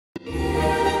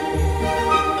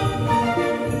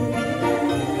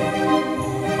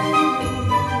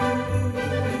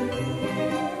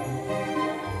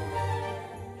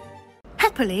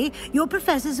Happily, your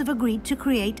professors have agreed to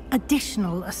create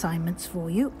additional assignments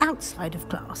for you outside of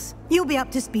class. You'll be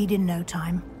up to speed in no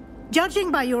time.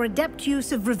 Judging by your adept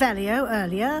use of Revelio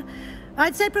earlier,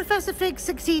 I'd say Professor Fig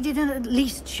succeeded in at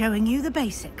least showing you the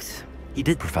basics. He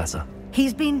did, Professor.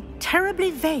 He's been terribly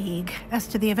vague as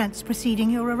to the events preceding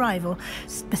your arrival,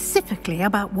 specifically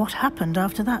about what happened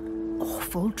after that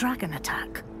awful dragon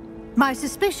attack. My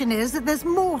suspicion is that there's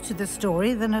more to the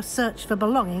story than a search for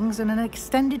belongings and an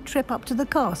extended trip up to the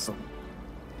castle.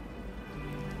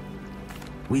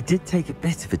 We did take a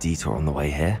bit of a detour on the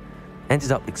way here.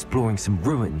 Ended up exploring some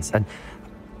ruins and...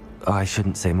 I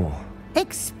shouldn't say more.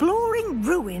 Exploring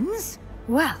ruins?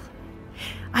 Well,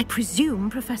 I presume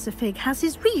Professor Fig has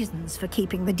his reasons for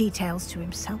keeping the details to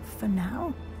himself for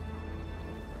now.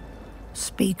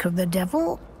 Speak of the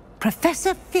devil,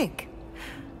 Professor Fig.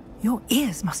 Your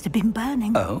ears must have been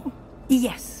burning. Oh?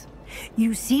 Yes.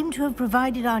 You seem to have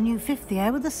provided our new fifth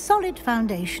year with a solid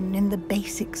foundation in the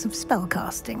basics of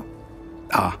spellcasting.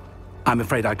 Ah, I'm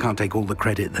afraid I can't take all the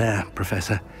credit there,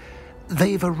 Professor.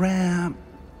 They've a rare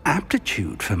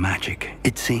aptitude for magic,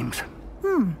 it seems.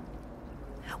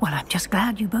 Well, I'm just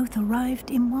glad you both arrived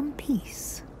in one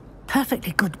piece.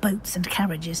 Perfectly good boats and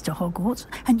carriages to Hogwarts,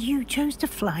 and you chose to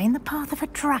fly in the path of a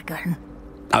dragon.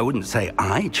 I wouldn't say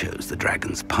I chose the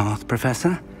dragon's path,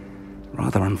 Professor.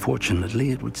 Rather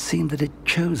unfortunately, it would seem that it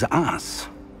chose us.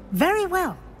 Very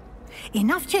well.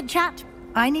 Enough chit-chat.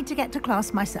 I need to get to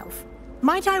class myself.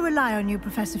 Might I rely on you,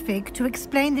 Professor Fig, to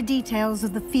explain the details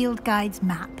of the field guide's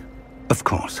map? Of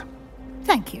course.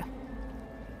 Thank you.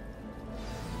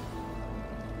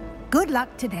 Good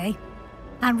luck today.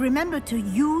 And remember to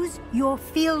use your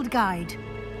field guide.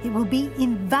 It will be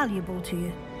invaluable to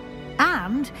you.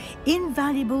 And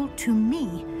invaluable to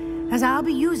me, as I'll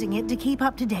be using it to keep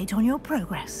up to date on your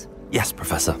progress. Yes,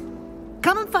 Professor.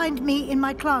 Come and find me in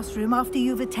my classroom after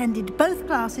you've attended both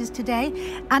classes today,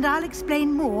 and I'll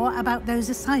explain more about those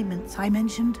assignments I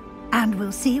mentioned. And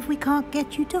we'll see if we can't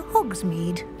get you to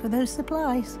Hogsmeade for those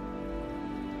supplies.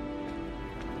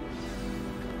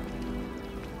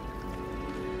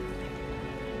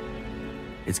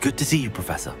 It's good to see you,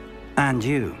 Professor. And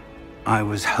you. I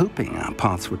was hoping our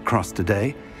paths would cross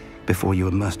today, before you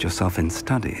immersed yourself in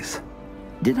studies.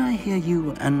 Did I hear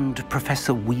you and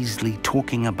Professor Weasley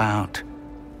talking about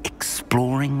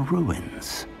exploring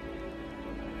ruins?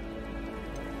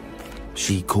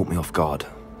 She caught me off guard.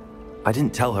 I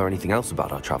didn't tell her anything else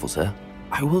about our travels here.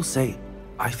 I will say,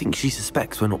 I think she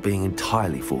suspects we're not being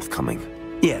entirely forthcoming.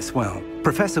 Yes, well,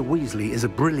 Professor Weasley is a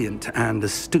brilliant and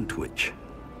astute witch.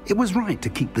 It was right to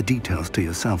keep the details to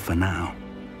yourself for now.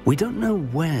 We don't know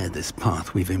where this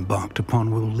path we've embarked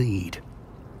upon will lead.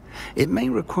 It may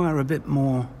require a bit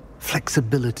more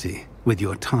flexibility with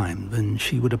your time than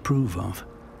she would approve of.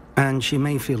 And she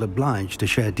may feel obliged to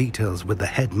share details with the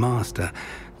headmaster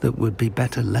that would be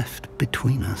better left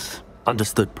between us.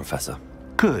 Understood, Professor.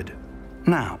 Good.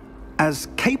 Now, as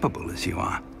capable as you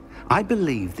are, I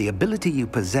believe the ability you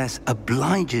possess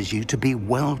obliges you to be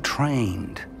well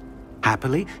trained.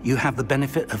 Happily, you have the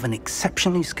benefit of an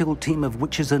exceptionally skilled team of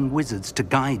witches and wizards to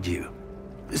guide you.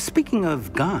 Speaking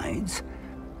of guides,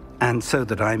 and so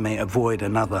that I may avoid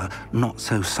another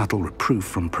not-so-subtle reproof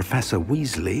from Professor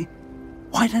Weasley,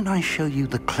 why don't I show you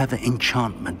the clever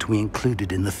enchantment we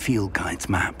included in the field guide's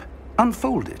map?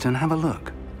 Unfold it and have a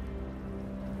look.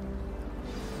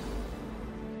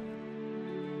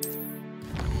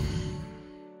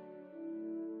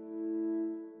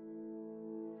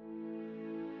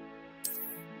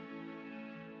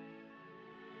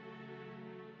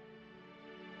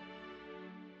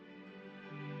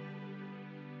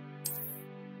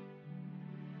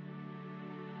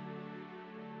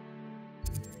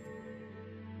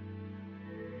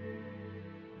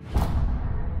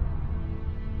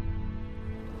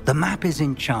 The map is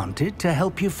enchanted to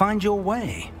help you find your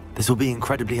way. This will be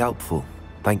incredibly helpful.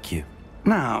 Thank you.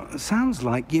 Now, sounds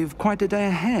like you've quite a day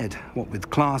ahead, what with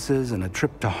classes and a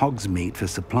trip to Hogsmeade for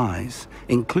supplies,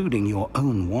 including your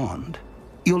own wand.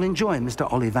 You'll enjoy Mr.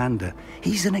 Ollivander.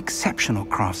 He's an exceptional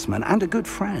craftsman and a good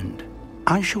friend.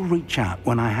 I shall reach out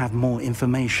when I have more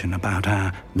information about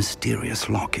our mysterious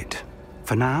locket.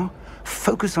 For now,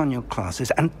 focus on your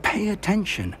classes and pay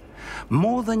attention.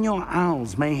 More than your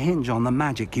owls may hinge on the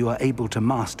magic you are able to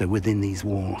master within these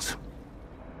walls.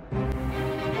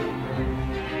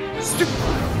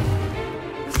 Stupefy!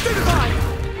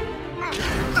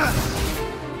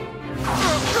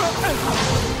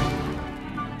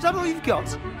 Is that all you've got?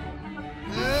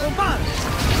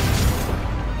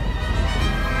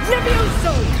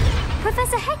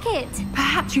 Professor Hecat!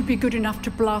 Perhaps you'd be good enough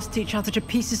to blast each other to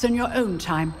pieces on your own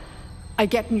time. I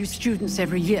get new students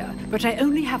every year, but I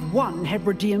only have one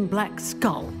Hebridean black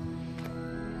skull.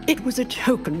 It was a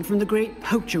token from the Great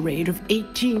Poacher Raid of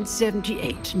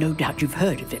 1878. No doubt you've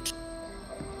heard of it.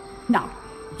 Now,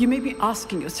 you may be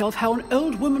asking yourself how an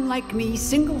old woman like me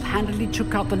single-handedly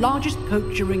took out the largest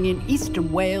poacher ring in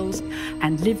eastern Wales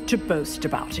and lived to boast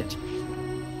about it.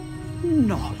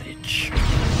 Knowledge.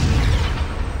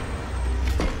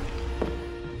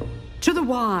 To the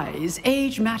wise,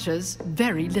 age matters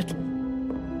very little.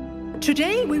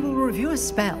 Today we will review a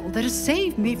spell that has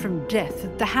saved me from death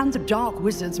at the hands of dark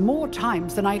wizards more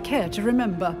times than I care to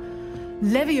remember.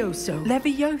 Levioso.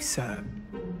 Levioso?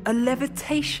 A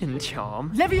levitation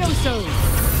charm? Levioso!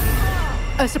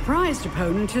 A surprised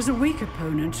opponent is a weak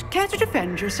opponent. Care to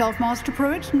defend yourself, Master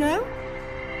Pruitt? No?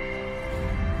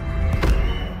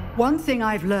 One thing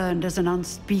I've learned as an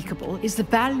unspeakable is the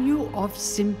value of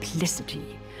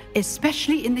simplicity,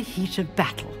 especially in the heat of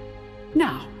battle.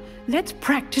 Now, let's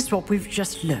practice what we've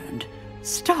just learned,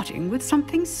 starting with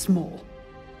something small.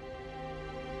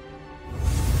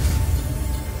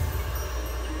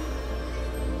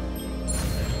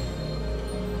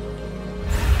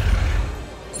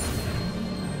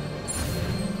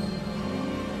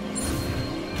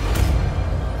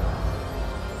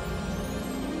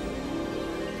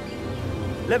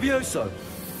 Levioso!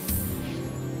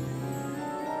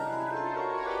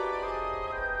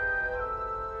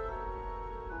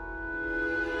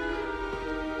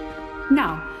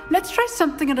 Now, let's try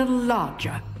something a little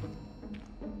larger.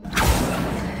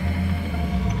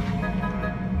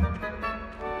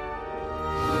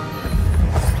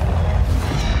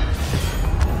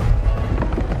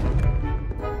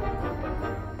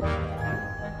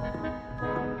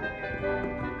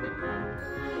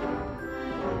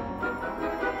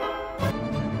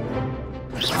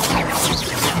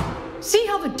 See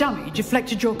how the dummy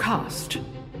deflected your cast?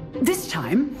 This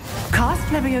time, cast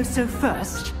Levioso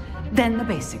first, then the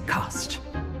basic cast.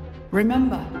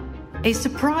 Remember, a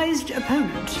surprised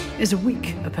opponent is a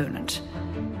weak opponent,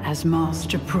 as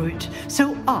Master Pruitt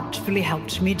so artfully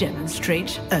helped me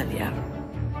demonstrate earlier.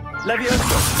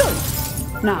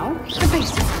 Levioso! Good. Now, the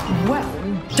basic. Well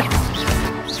done.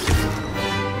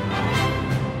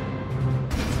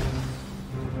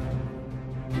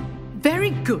 Very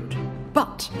good,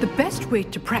 but the best way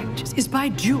to practice is by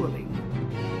dueling.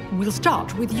 We'll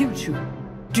start with you two.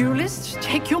 Duelists,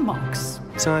 take your marks.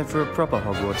 Time for a proper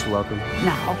Hogwarts welcome.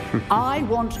 Now, I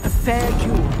want a fair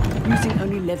duel, using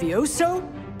only Levioso,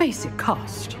 basic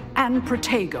cast, and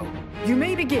Protego. You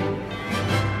may begin.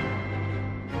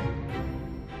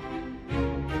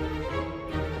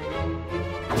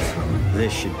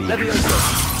 This should be...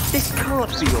 Levioso! This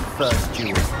can't be your first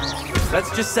duel.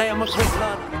 Let's just say I'm a quick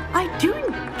learner. I do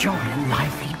enjoy a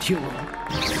lively duel.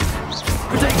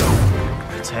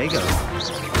 Protego.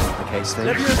 Okay, Steve.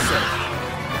 Levioso!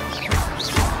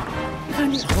 If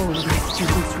only all of my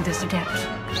students were this adept.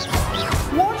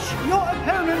 Watch your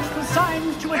opponent for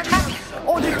signs to attack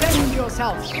or defend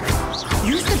yourself.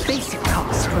 Use the basic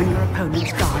cast when your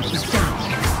opponent's guard is down.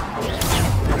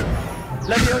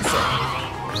 Levioso!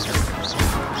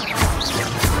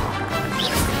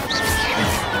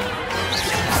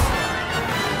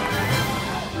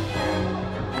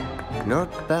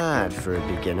 Not bad for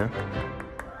a beginner.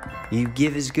 You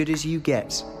give as good as you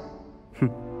get.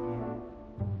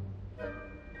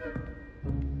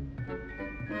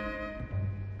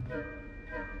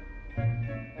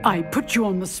 I put you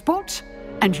on the spot,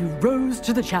 and you rose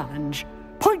to the challenge.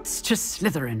 Points to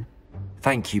Slytherin.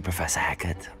 Thank you, Professor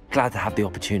Hecat. Glad to have the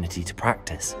opportunity to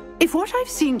practice. If what I've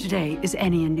seen today is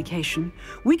any indication,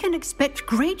 we can expect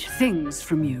great things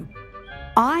from you.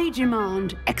 I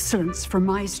demand excellence from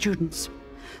my students.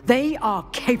 They are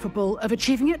capable of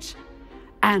achieving it,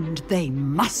 and they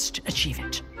must achieve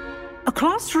it. A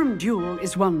classroom duel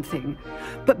is one thing,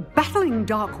 but battling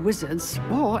dark wizards,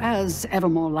 or as ever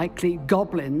more likely,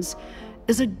 goblins,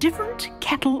 is a different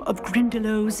kettle of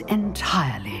Grindylows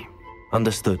entirely.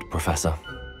 Understood, Professor.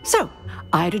 So,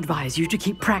 I'd advise you to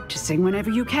keep practicing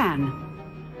whenever you can.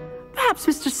 Perhaps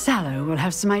Mr. Sallow will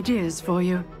have some ideas for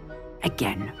you.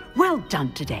 Again, well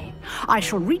done today. I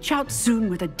shall reach out soon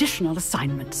with additional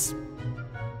assignments.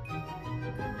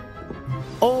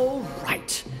 All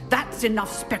right. That's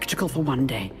enough spectacle for one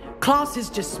day. Class is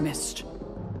dismissed.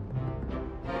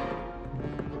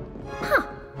 Huh.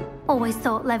 Always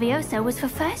thought Levioso was for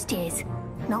first years.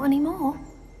 Not anymore.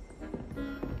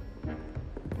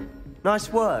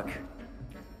 Nice work.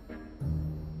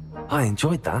 I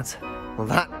enjoyed that. Well,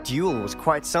 that duel was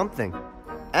quite something.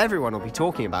 Everyone will be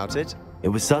talking about it. It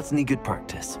was certainly good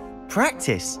practice.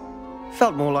 Practice?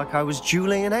 Felt more like I was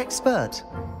dueling an expert.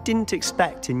 Didn't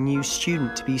expect a new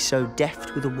student to be so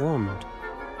deft with a wand.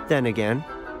 Then again,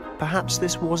 perhaps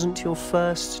this wasn't your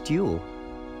first duel.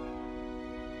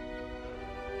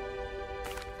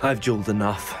 I've dueled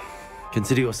enough.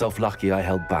 Consider yourself lucky I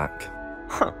held back.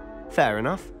 Huh, fair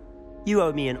enough. You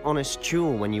owe me an honest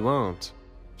duel when you aren't.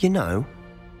 You know,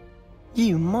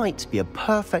 you might be a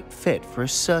perfect fit for a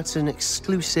certain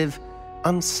exclusive,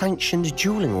 unsanctioned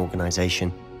dueling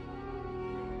organization.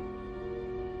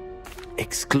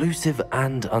 Exclusive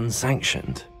and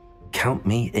unsanctioned? Count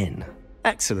me in.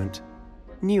 Excellent.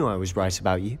 Knew I was right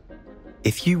about you.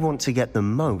 If you want to get the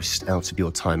most out of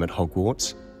your time at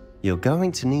Hogwarts, you're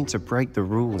going to need to break the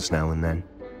rules now and then.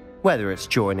 Whether it's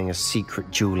joining a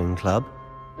secret dueling club,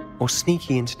 or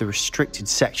sneaking into the restricted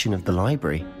section of the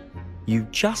library, you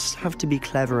just have to be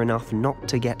clever enough not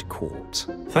to get caught.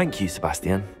 Thank you,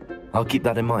 Sebastian. I'll keep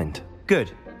that in mind.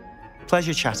 Good.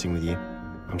 Pleasure chatting with you.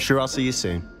 I'm sure I'll see you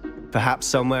soon. Perhaps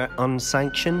somewhere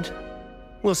unsanctioned?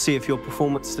 We'll see if your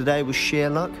performance today was sheer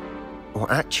luck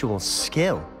or actual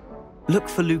skill. Look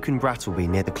for Luke and Brattleby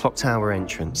near the clock tower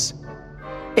entrance,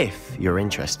 if you're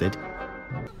interested.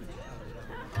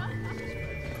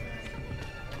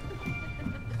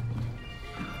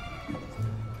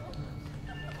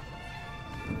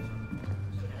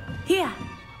 Here,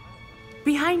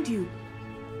 behind you.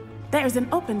 There is an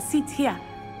open seat here.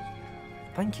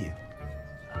 Thank you.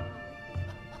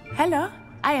 Hello,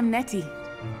 I am Nettie.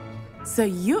 So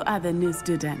you are the new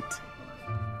student.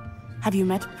 Have you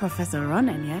met Professor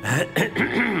Ronan yet?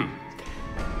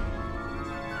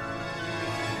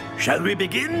 Shall we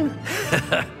begin?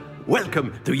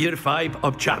 Welcome to Year 5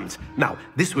 of Charms. Now,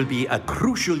 this will be a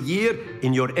crucial year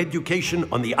in your education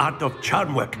on the art of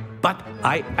charm work. But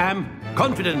I am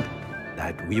confident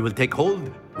that we will take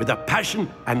hold with the passion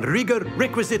and rigor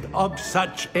requisite of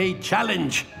such a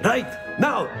challenge. Right,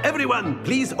 now, everyone,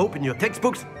 please open your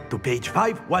textbooks to page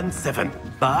 517.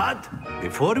 But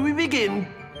before we begin,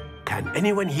 can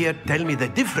anyone here tell me the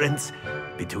difference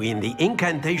between the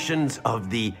incantations of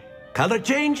the color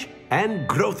change and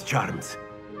growth charms?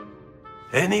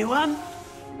 Anyone?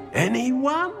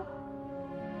 Anyone?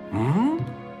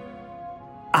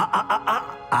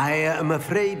 I am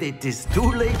afraid it is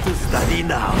too late to study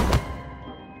now.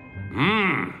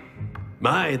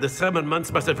 My, the summer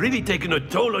months must have really taken a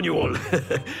toll on you all.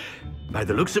 By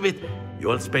the looks of it,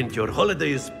 you all spent your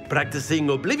holidays practicing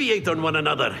Obliviate on one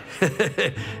another.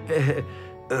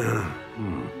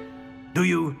 Do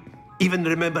you even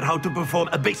remember how to perform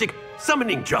a basic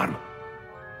summoning charm?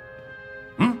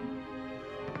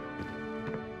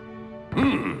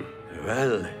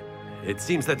 Well, it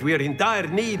seems that we are in dire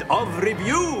need of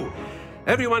review.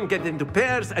 Everyone get into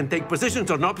pairs and take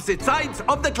positions on opposite sides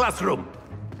of the classroom.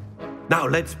 Now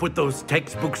let's put those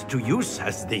textbooks to use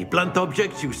as the blunt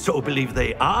objects you so believe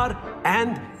they are,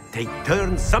 and take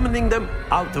turns summoning them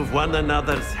out of one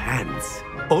another's hands.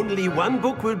 Only one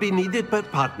book will be needed per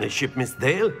partnership, Miss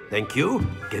Dale. Thank you.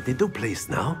 Get into place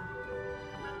now.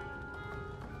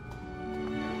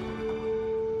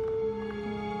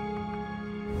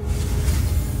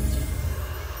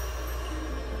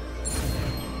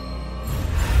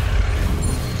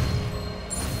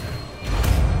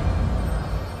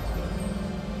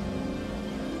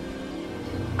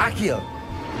 Accio!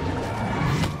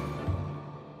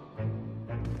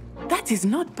 That is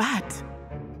not bad.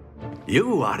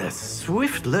 You are a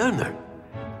swift learner.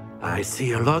 I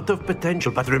see a lot of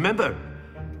potential, but remember,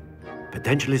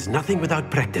 potential is nothing without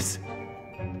practice.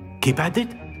 Keep at it.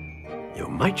 You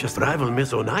might just rival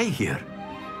Miss Onai here.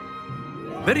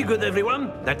 Very good,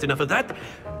 everyone. That's enough of that.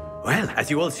 Well, as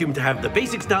you all seem to have the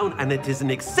basics down, and it is an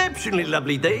exceptionally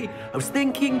lovely day, I was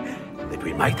thinking that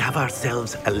we might have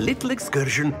ourselves a little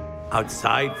excursion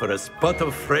outside for a spot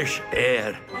of fresh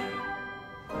air.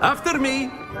 After me.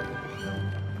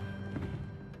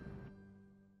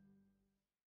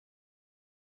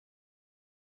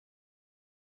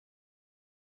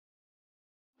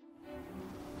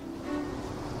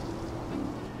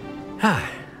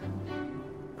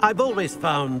 I've always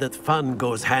found that fun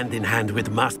goes hand in hand with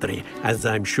mastery, as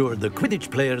I'm sure the Quidditch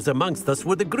players amongst us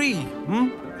would agree.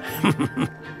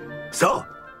 So,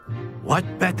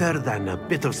 what better than a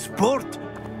bit of sport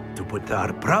to put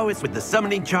our prowess with the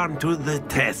summoning charm to the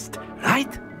test,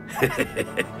 right?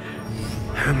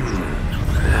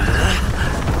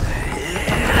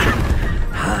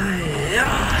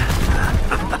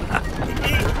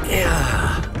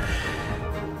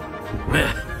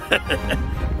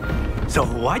 So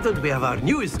why don't we have our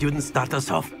newest student start us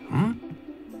off?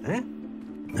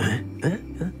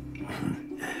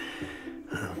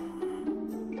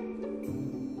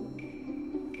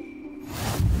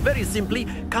 Very simply,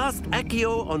 cast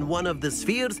Accio on one of the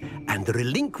spheres and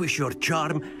relinquish your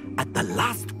charm at the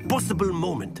last possible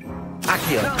moment.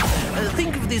 Accio. Now,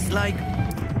 think of this like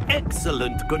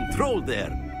excellent control there.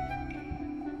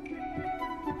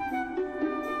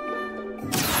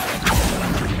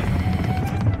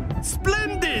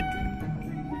 Splendid!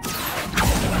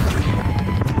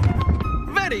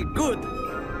 Very good.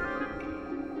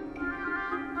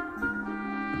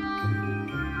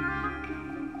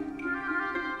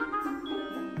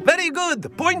 Very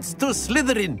good. Points to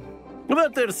Slytherin.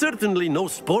 But there's certainly no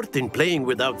sport in playing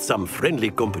without some friendly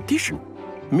competition.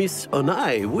 Miss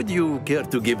Onai, would you care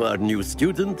to give our new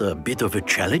student a bit of a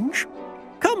challenge?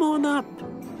 Come on up.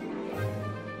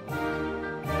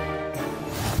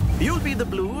 You'll be the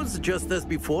blues, just as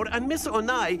before, and Miss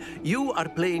Onai, you are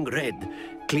playing red.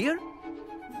 Clear?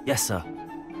 Yes, sir.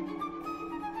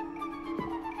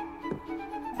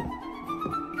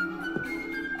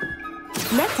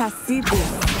 Let us see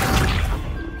this.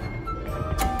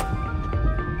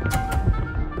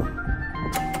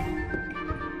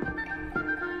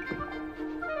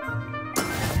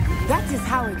 That is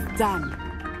how it's done.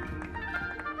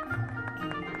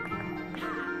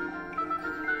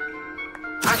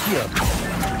 Accio.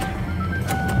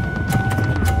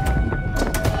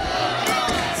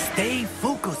 Stay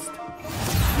focused.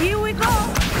 Here we go!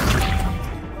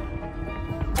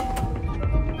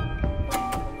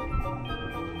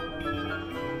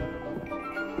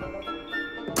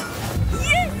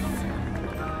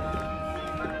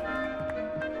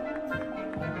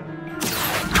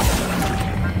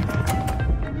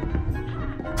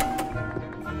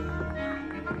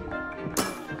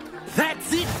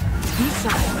 That's it. Be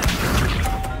sharp.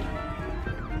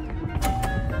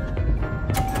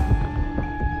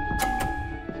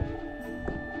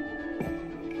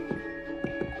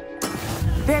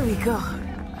 There we go.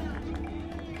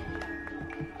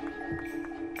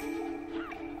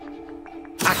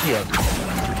 Accio.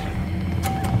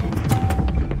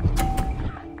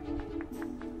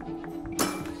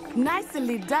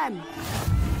 Nicely done.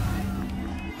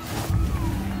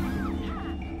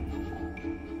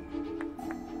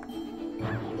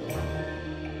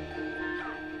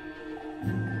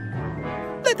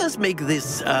 Let us make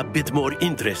this a bit more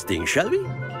interesting, shall we?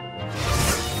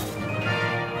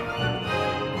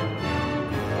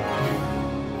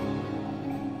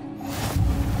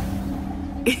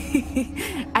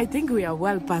 I think we are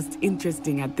well past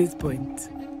interesting at this point.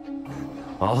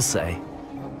 I'll say.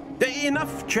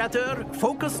 Enough chatter.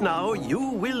 Focus now. You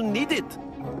will need it.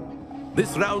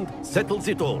 This round settles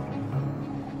it all.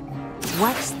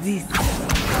 Watch this.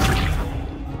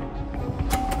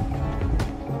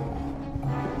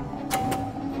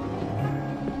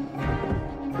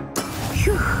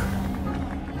 Phew.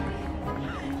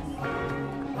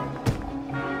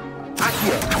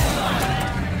 Accio.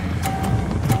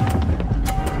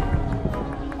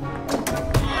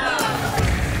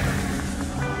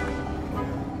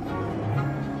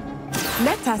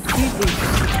 Let us see this.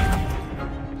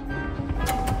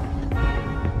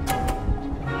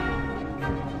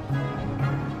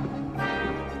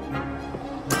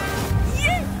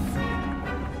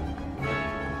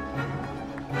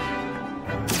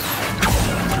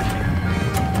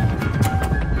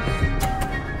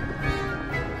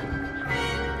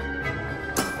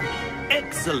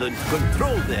 Excellent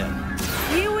control there.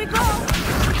 Here we go!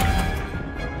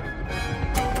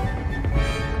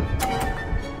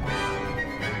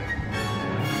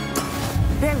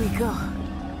 There we go.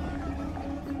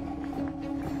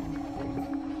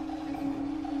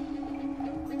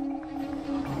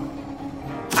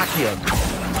 Accio.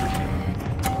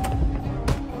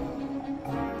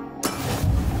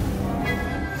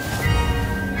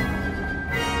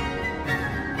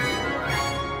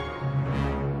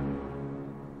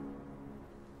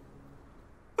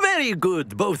 Very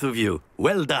good, both of you.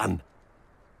 Well done.